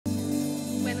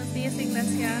días,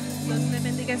 iglesia. Dios le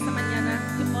bendiga esta mañana.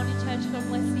 Good morning, church. God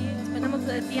bless you. Nos ponemos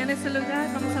de pie en este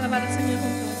lugar. Vamos a alabar al Señor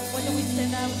juntos. When we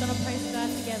stand up, we're going to praise God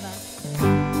together.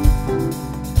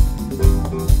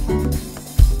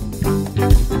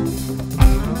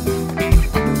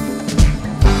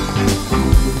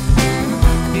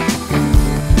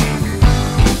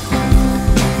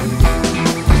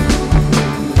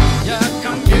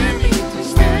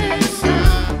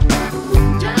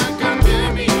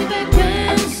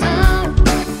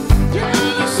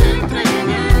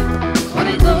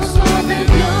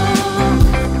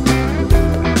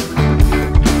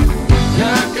 Ya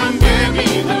cambié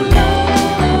mi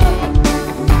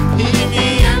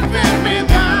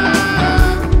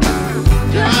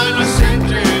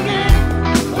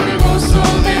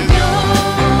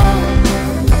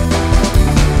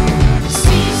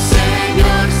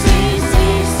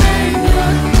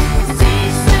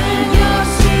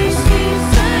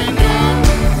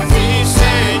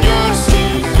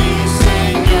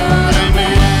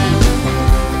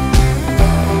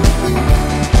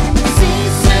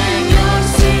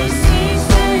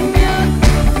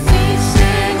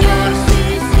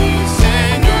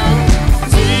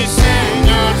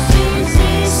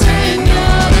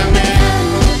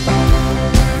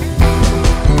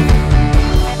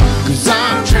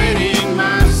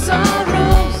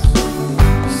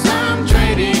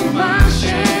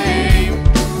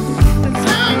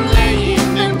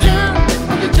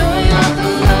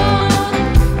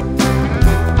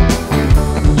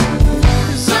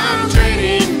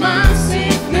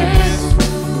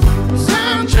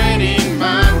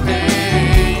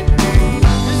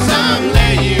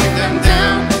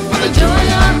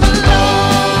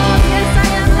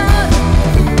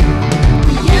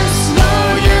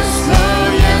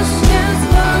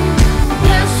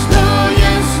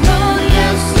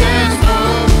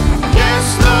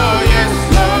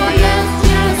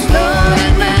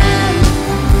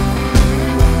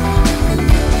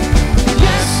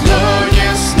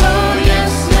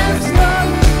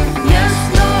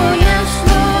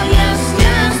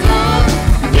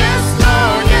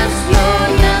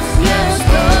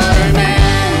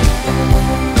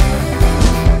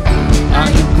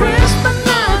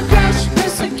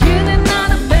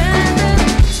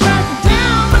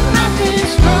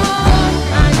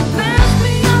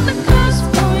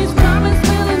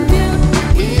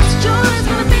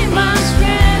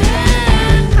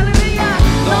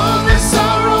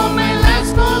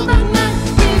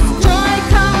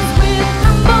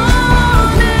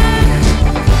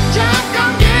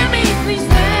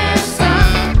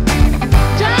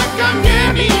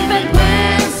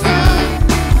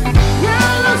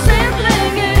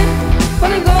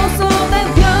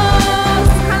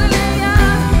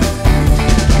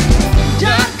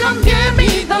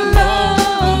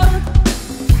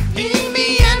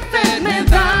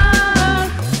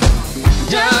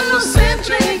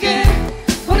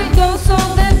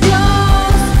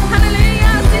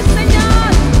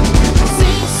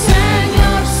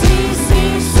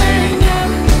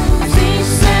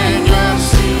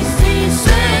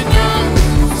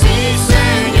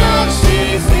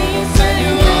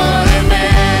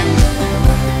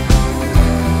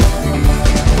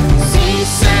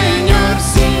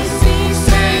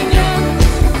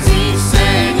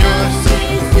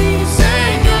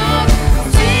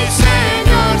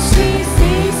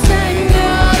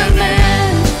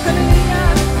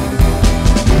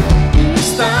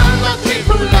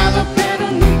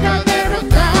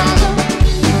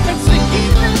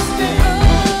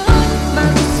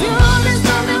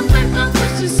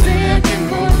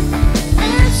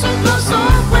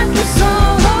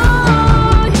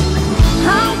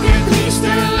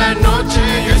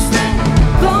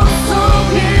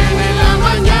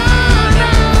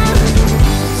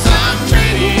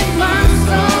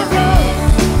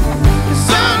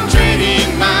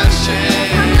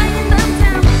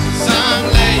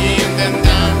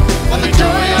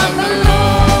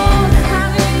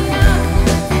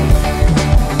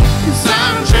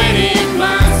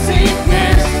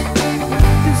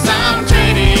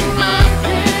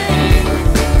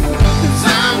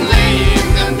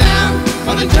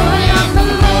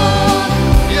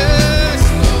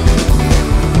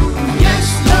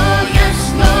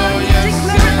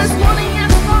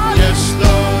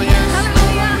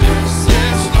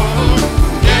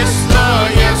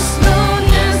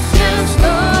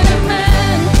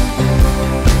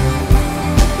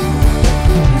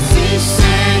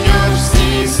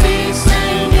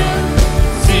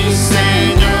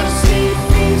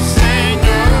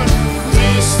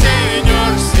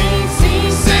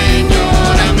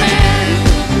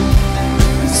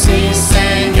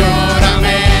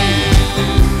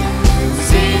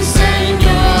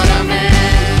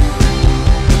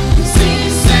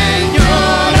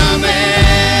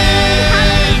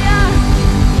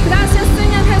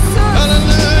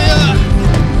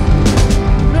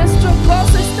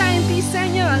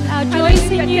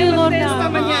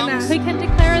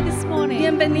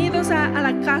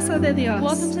casa de Dios.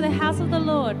 Welcome to the house of the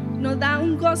Lord. Nos da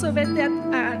un gozo verte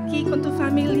aquí con tu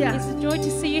familia. It's a joy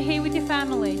to see you here with your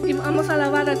family. Y vamos a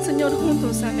alabar al Señor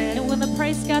juntos, amén. And we're going to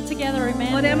praise God together,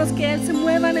 amen. Oremos que Él se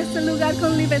mueva en este lugar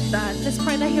con libertad. Let's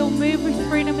pray that He'll move with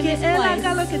freedom in Que this Él place.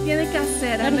 haga lo que tiene que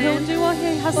hacer, That He'll amén. do what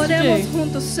He has to Oremos do.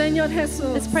 juntos, Señor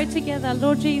Jesús. Let's pray together,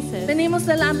 Lord Jesus. Venimos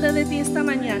delante de ti esta We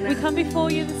mañana. come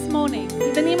before you this morning.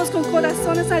 Venimos con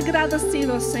corazones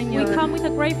agradecidos, We Señor. come with a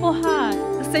grateful heart.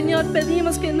 Señor,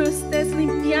 pedimos que nos estés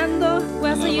limpiando We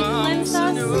ask that you cleanse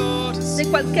us de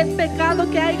cualquier pecado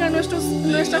que haya en nuestras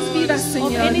vidas, of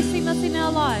Señor. anything that's in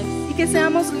our lives. Y que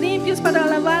seamos limpios para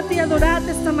alabarte y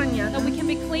adorarte esta mañana. That we can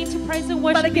be clean to praise and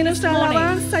worship Para que you this nuestra morning.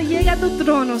 alabanza llegue a tu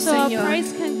trono, So our Señor.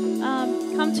 praise can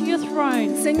come to your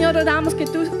throne. Señor, oramos que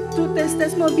tú te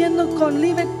estés moviendo con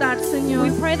libertad, Señor.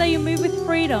 We pray that you move with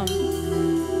freedom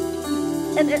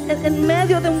En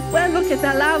medio de un pueblo que te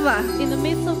alaba. in the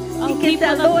midst of Y que te people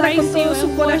that adora praise con you todo su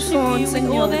and worship corazón, you with all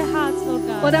Señor. their hearts, Lord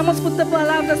God. Oramos por tu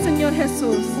palabra, Señor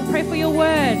Jesús. We pray for your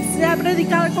words, Sea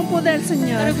predicada con poder, that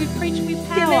Señor. if we preach with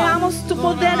Que power, veamos tu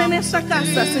poder en esta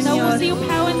casa, that we'll Señor. see your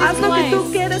power in Haz this lo que tú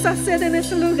place. quieres hacer en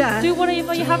este lugar. Do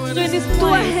whatever you have to do in this Tu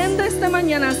place. agenda esta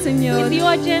mañana, Señor. With your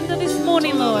agenda this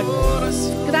morning, Lord.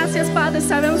 Gracias, Padre.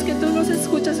 Sabemos que tú nos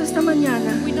escuchas esta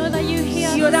mañana. We know that you hear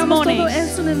us Y this oramos morning. todo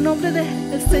eso en el nombre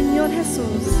del Señor Jesús.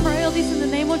 Pray all this in the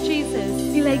name of Jesus.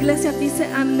 Y la iglesia dice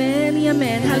amén y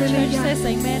amén. And the church Aleluya. says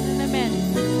amen and amen.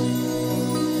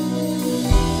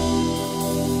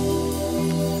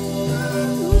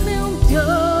 De un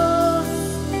Dios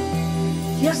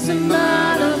que hace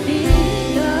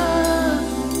maravillas,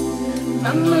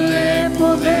 dándole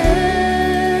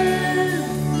poder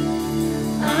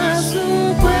a su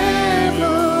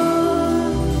pueblo.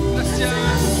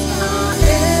 Gracias a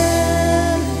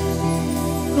Él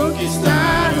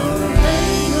conquistaron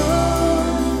reinos,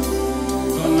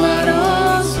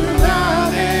 tomaron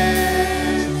ciudades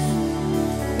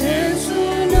en su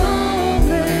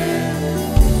nombre.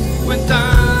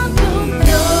 Cuentan Un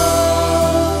Dios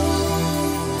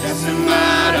que hace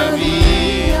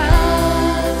maravillas,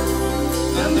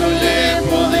 dándole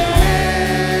poder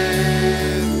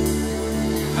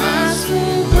a su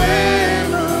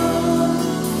pueblo.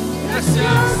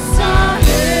 Gracias a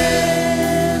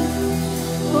Él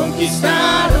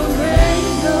conquistaron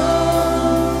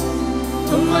reinos,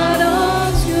 tomaron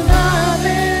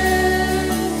ciudades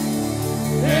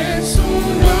en su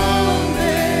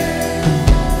nombre.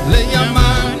 le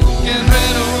llaman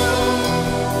guerrero,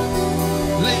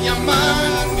 le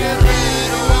llaman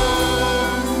guerrero,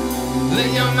 le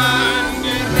llaman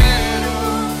guerrero,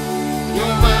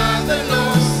 Jehová de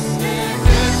los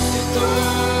ejércitos,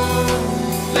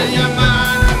 le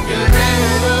llaman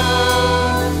guerrero,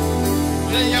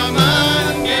 le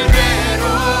llaman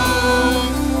guerrero,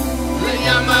 le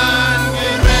llaman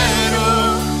guerrero,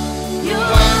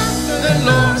 Jehová de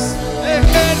los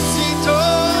ejércitos.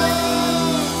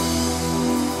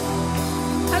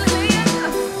 Aleluya.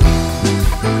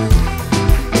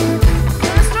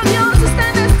 Nuestro Dios está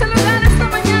en este lugar esta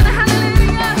mañana. Aleluya.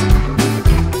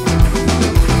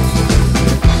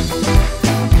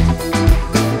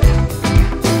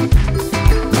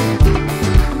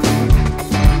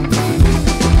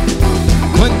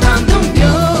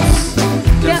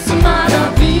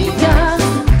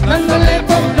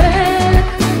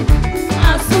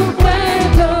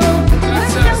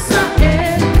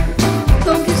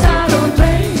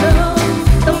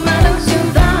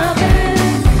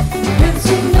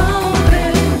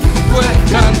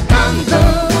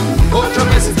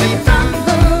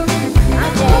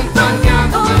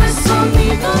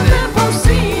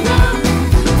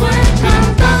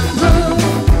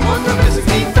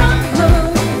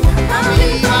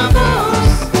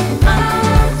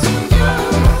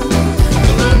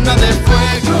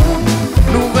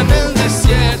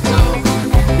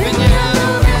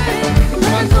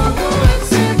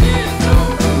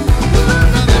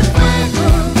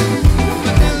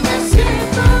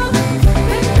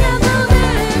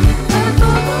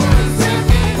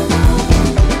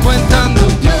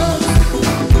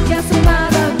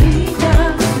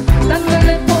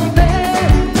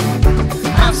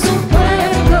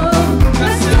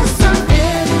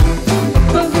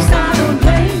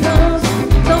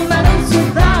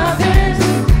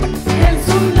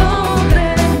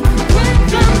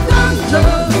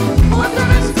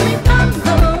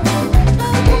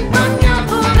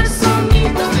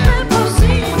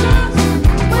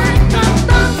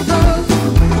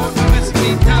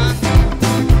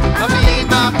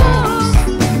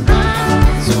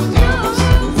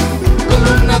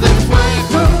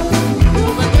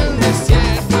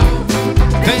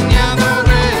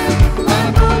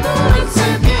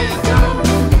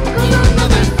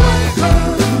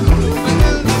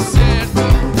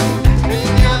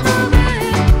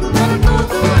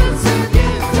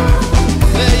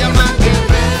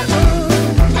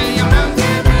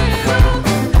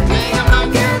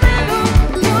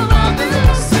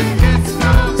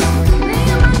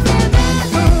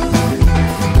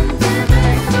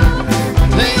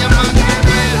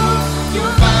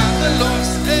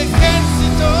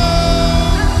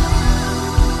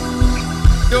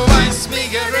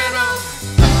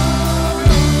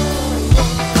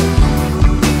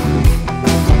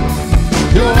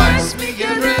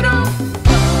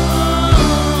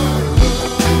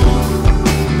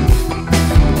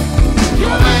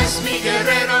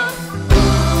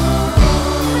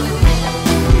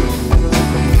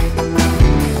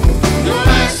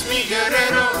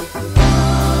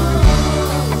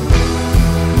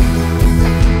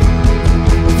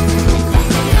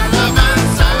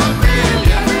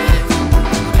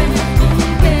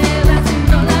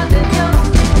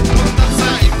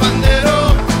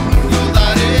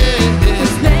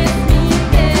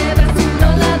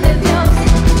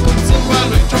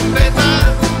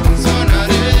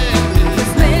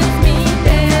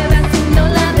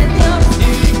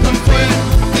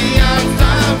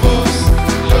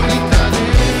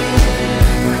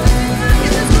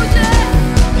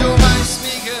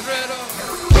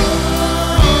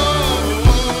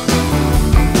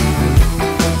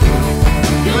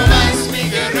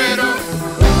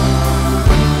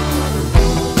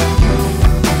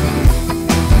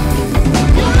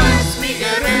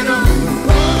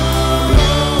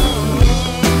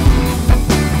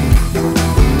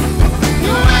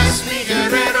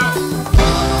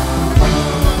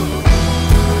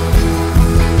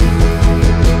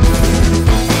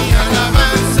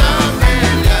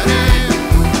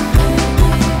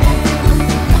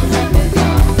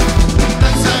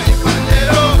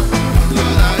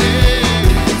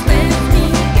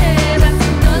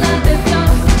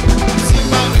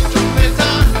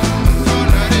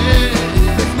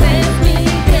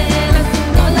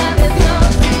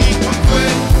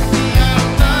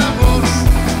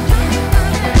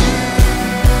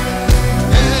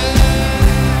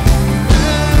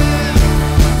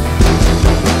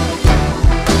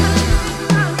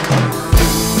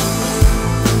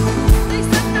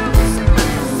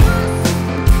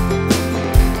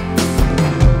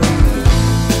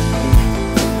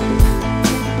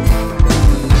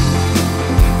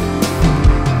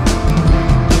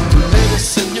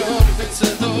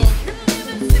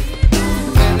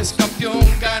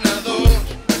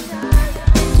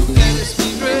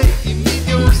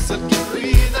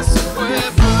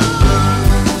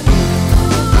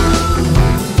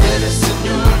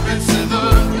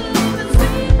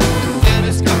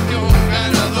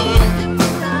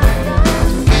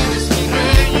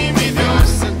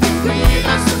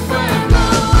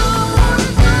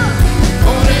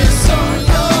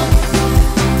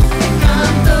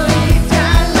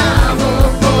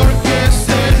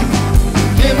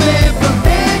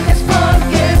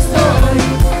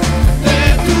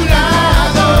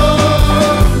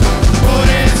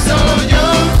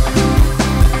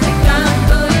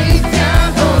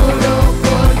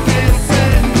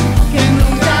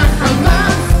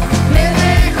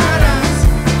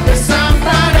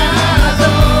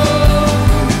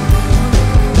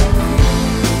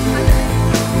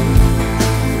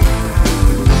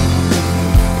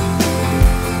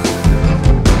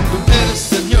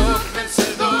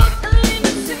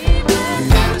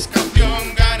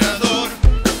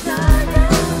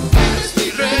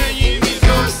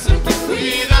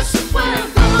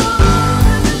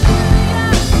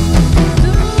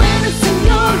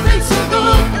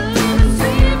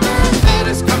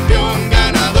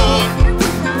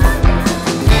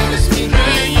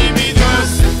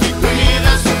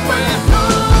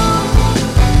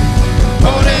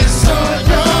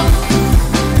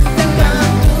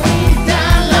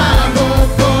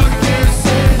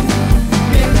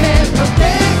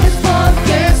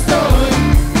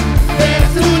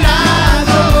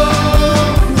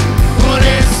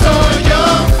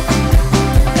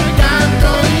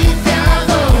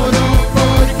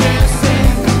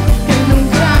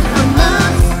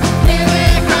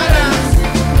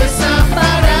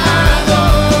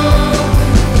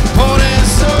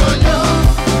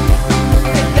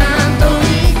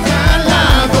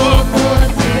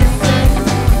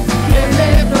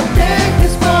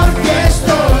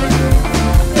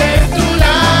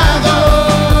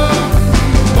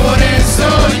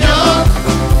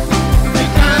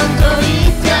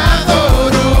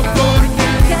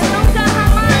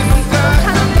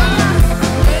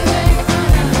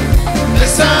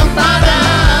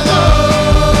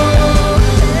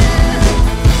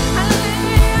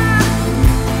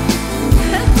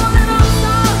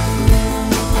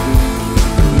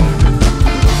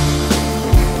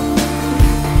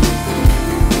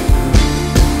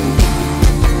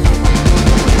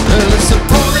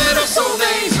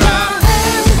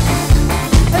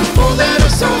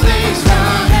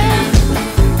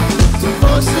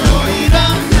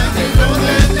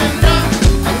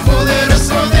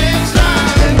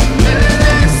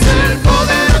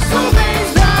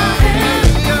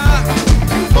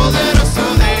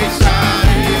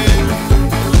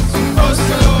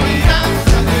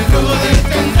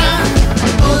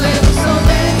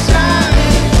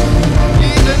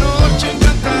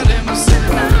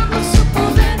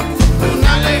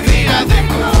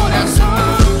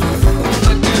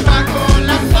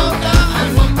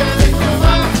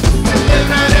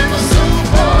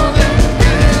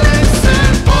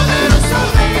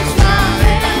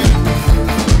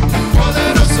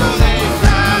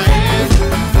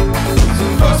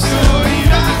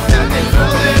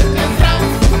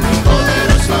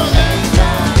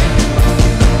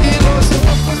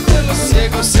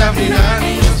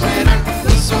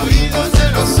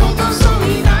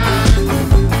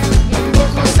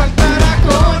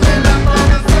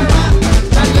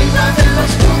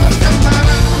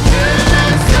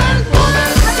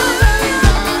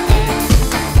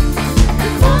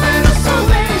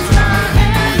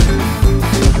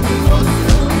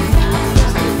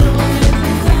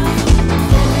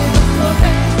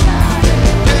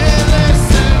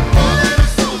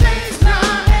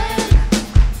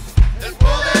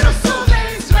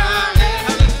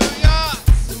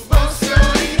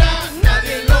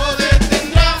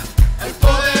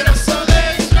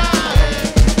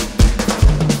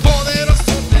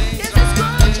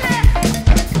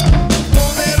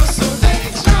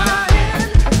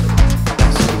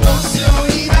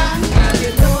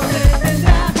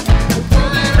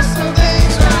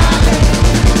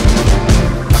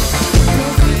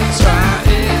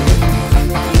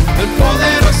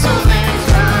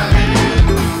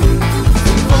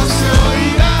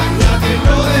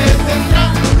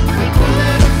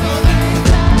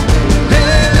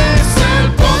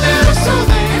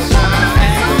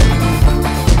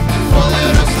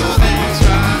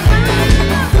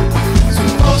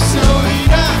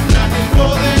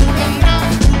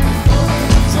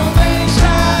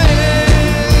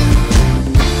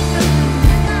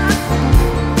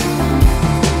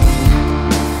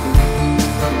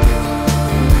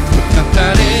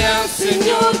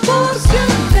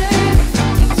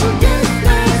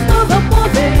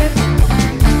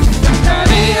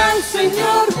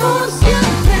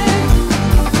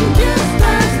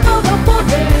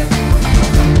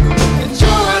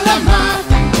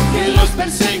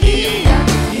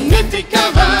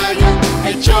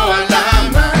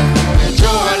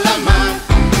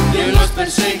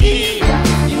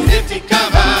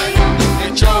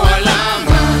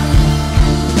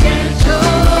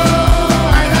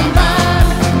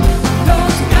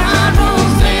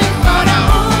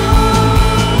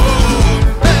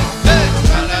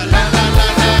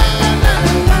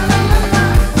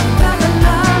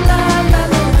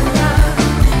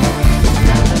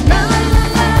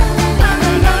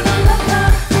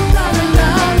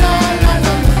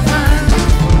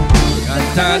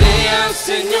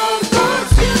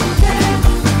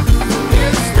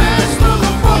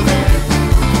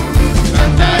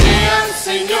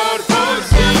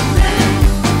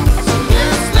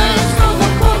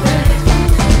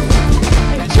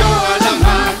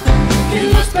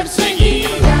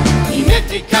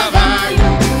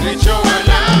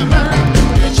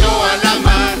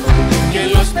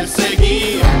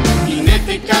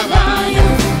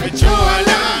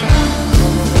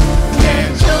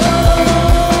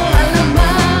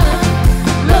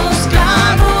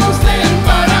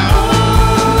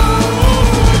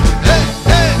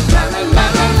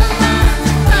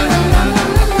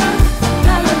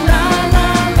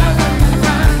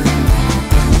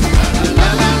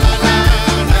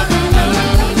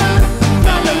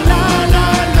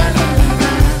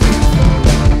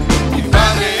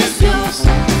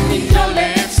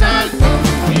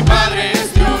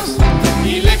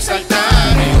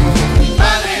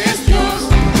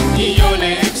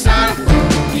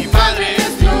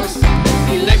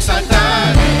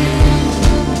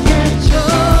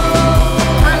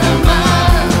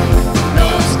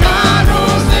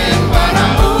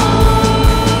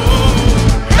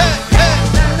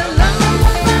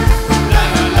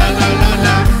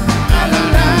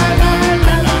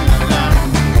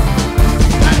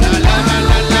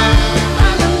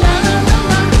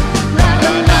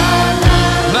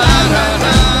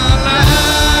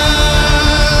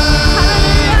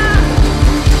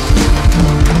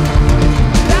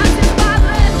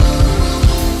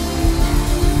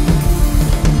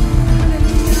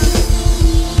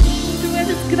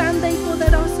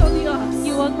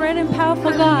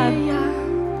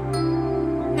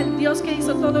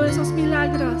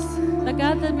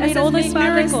 that Ese made all es mi these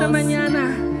Padre esta miracles. mañana.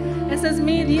 Ese es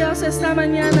mi Dios esta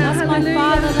mañana. That's my Aleluya.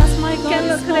 Father, that's my ¿Quién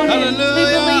lo God. cree? Aleluya. Who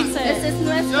believes Ese it? es Te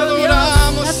nuestro Dios,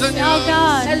 adoramos, That's Señor. our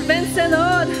God. el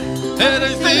vencedor.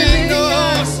 Eres digno.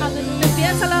 Hallelujah.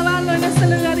 Empieza a alabarlo en este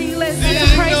lugar, iglesia.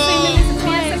 Digno.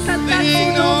 Empieza a cantar su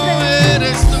Digno nombre.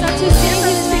 eres tú. Such a Empieza a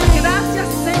singing decir song. gracias,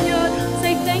 Señor.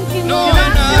 Say thank you, No Lord. hay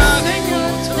Gracias, nadie Señor. como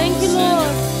tú, Thank you,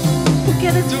 Lord. Porque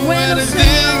eres Tú bueno, eres Señor.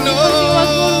 digno. You are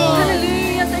good, Lord.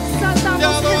 Aleluya, te Te exaltamos,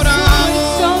 adoramos.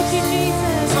 Exalt you,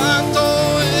 Jesus. Santo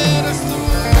eres tú.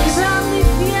 Jesús. Grande y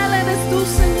fiel eres tú,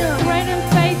 Señor. Great and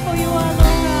faithful you are,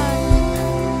 Lord God.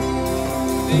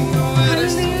 Digno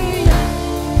eres tú. Aleluya.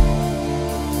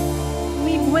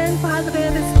 Mi buen Padre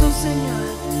eres tú, Señor.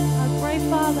 Our great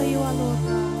Father you are, Lord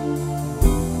God.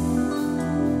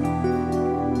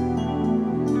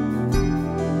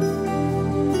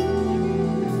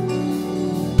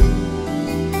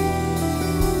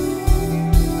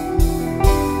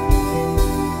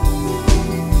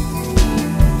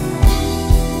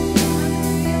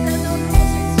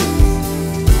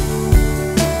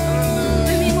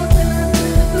 Venimos delante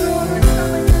de tu trono esta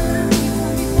mañana.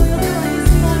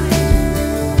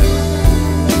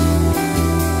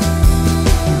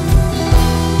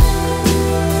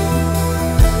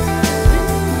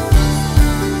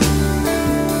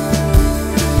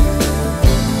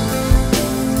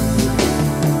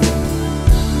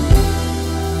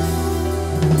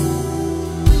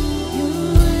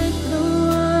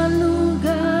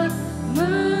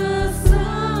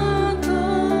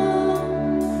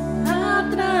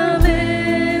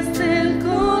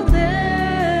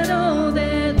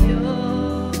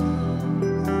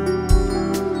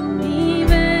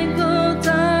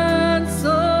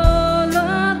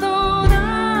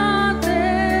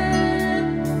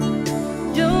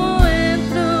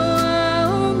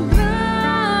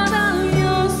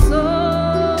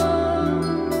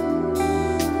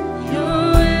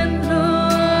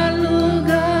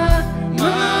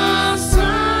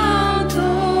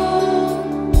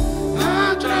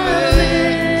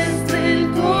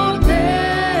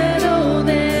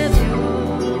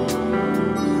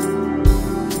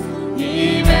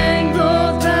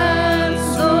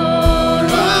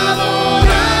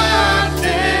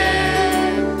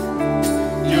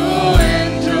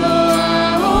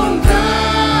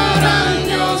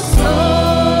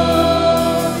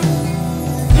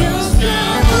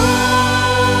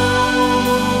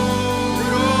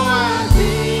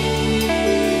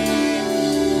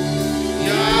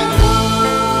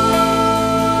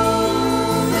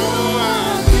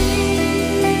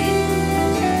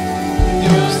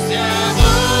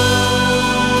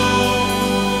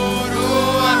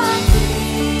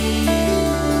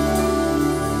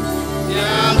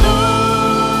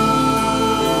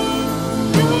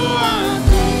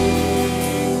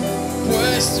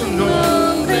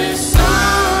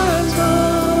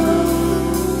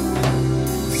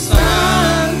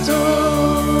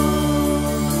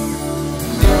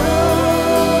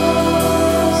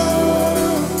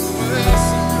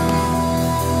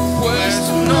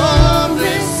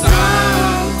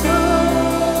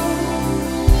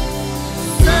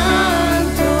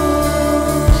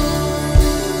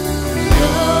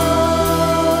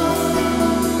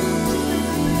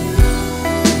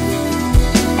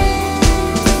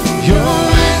 Yo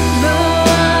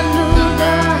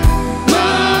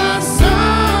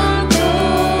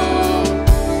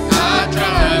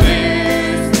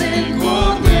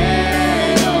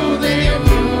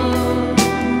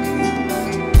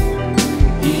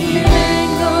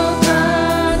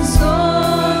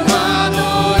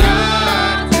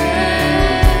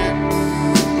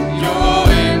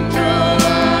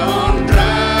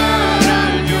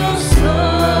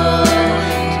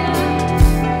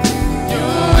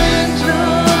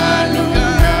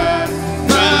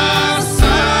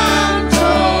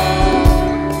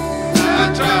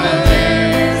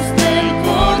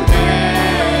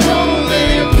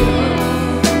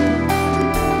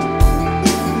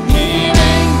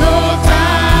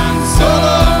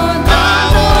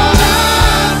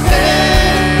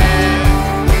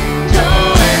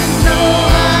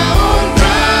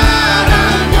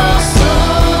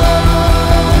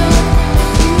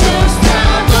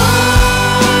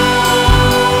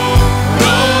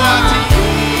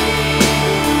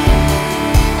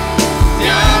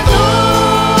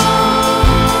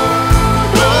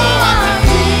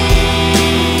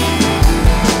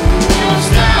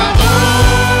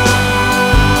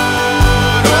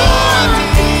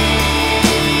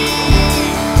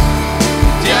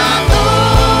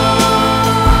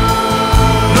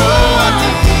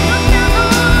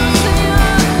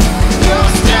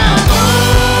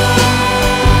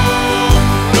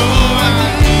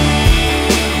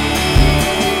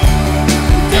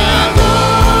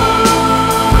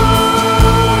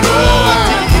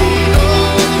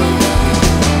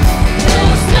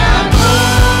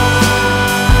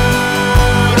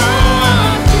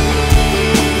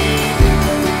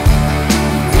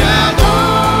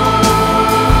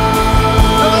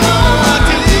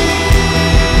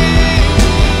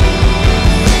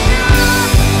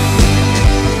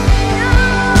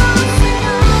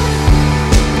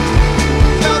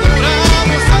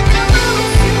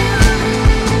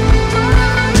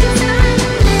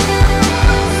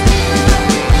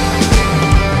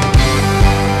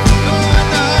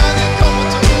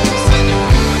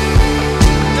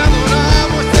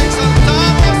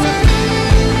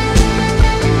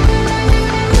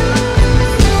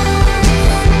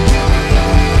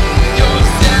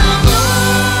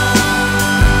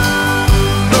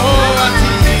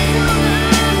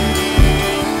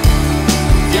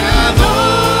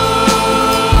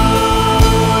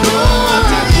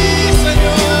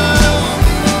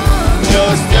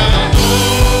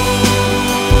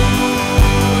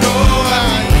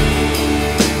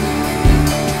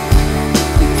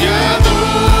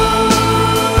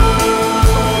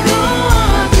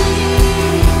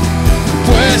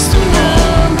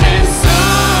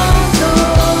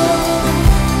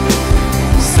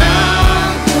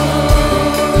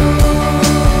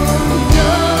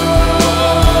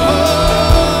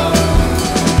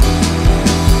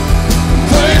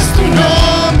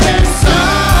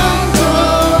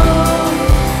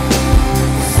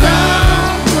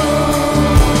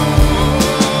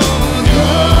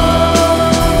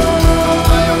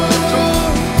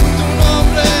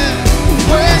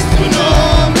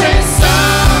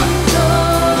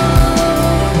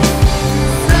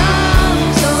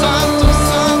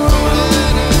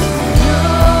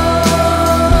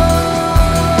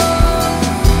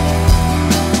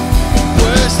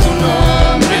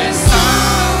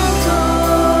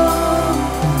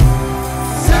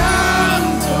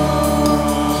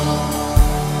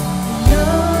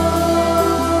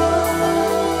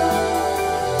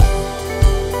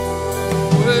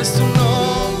es tu nombre.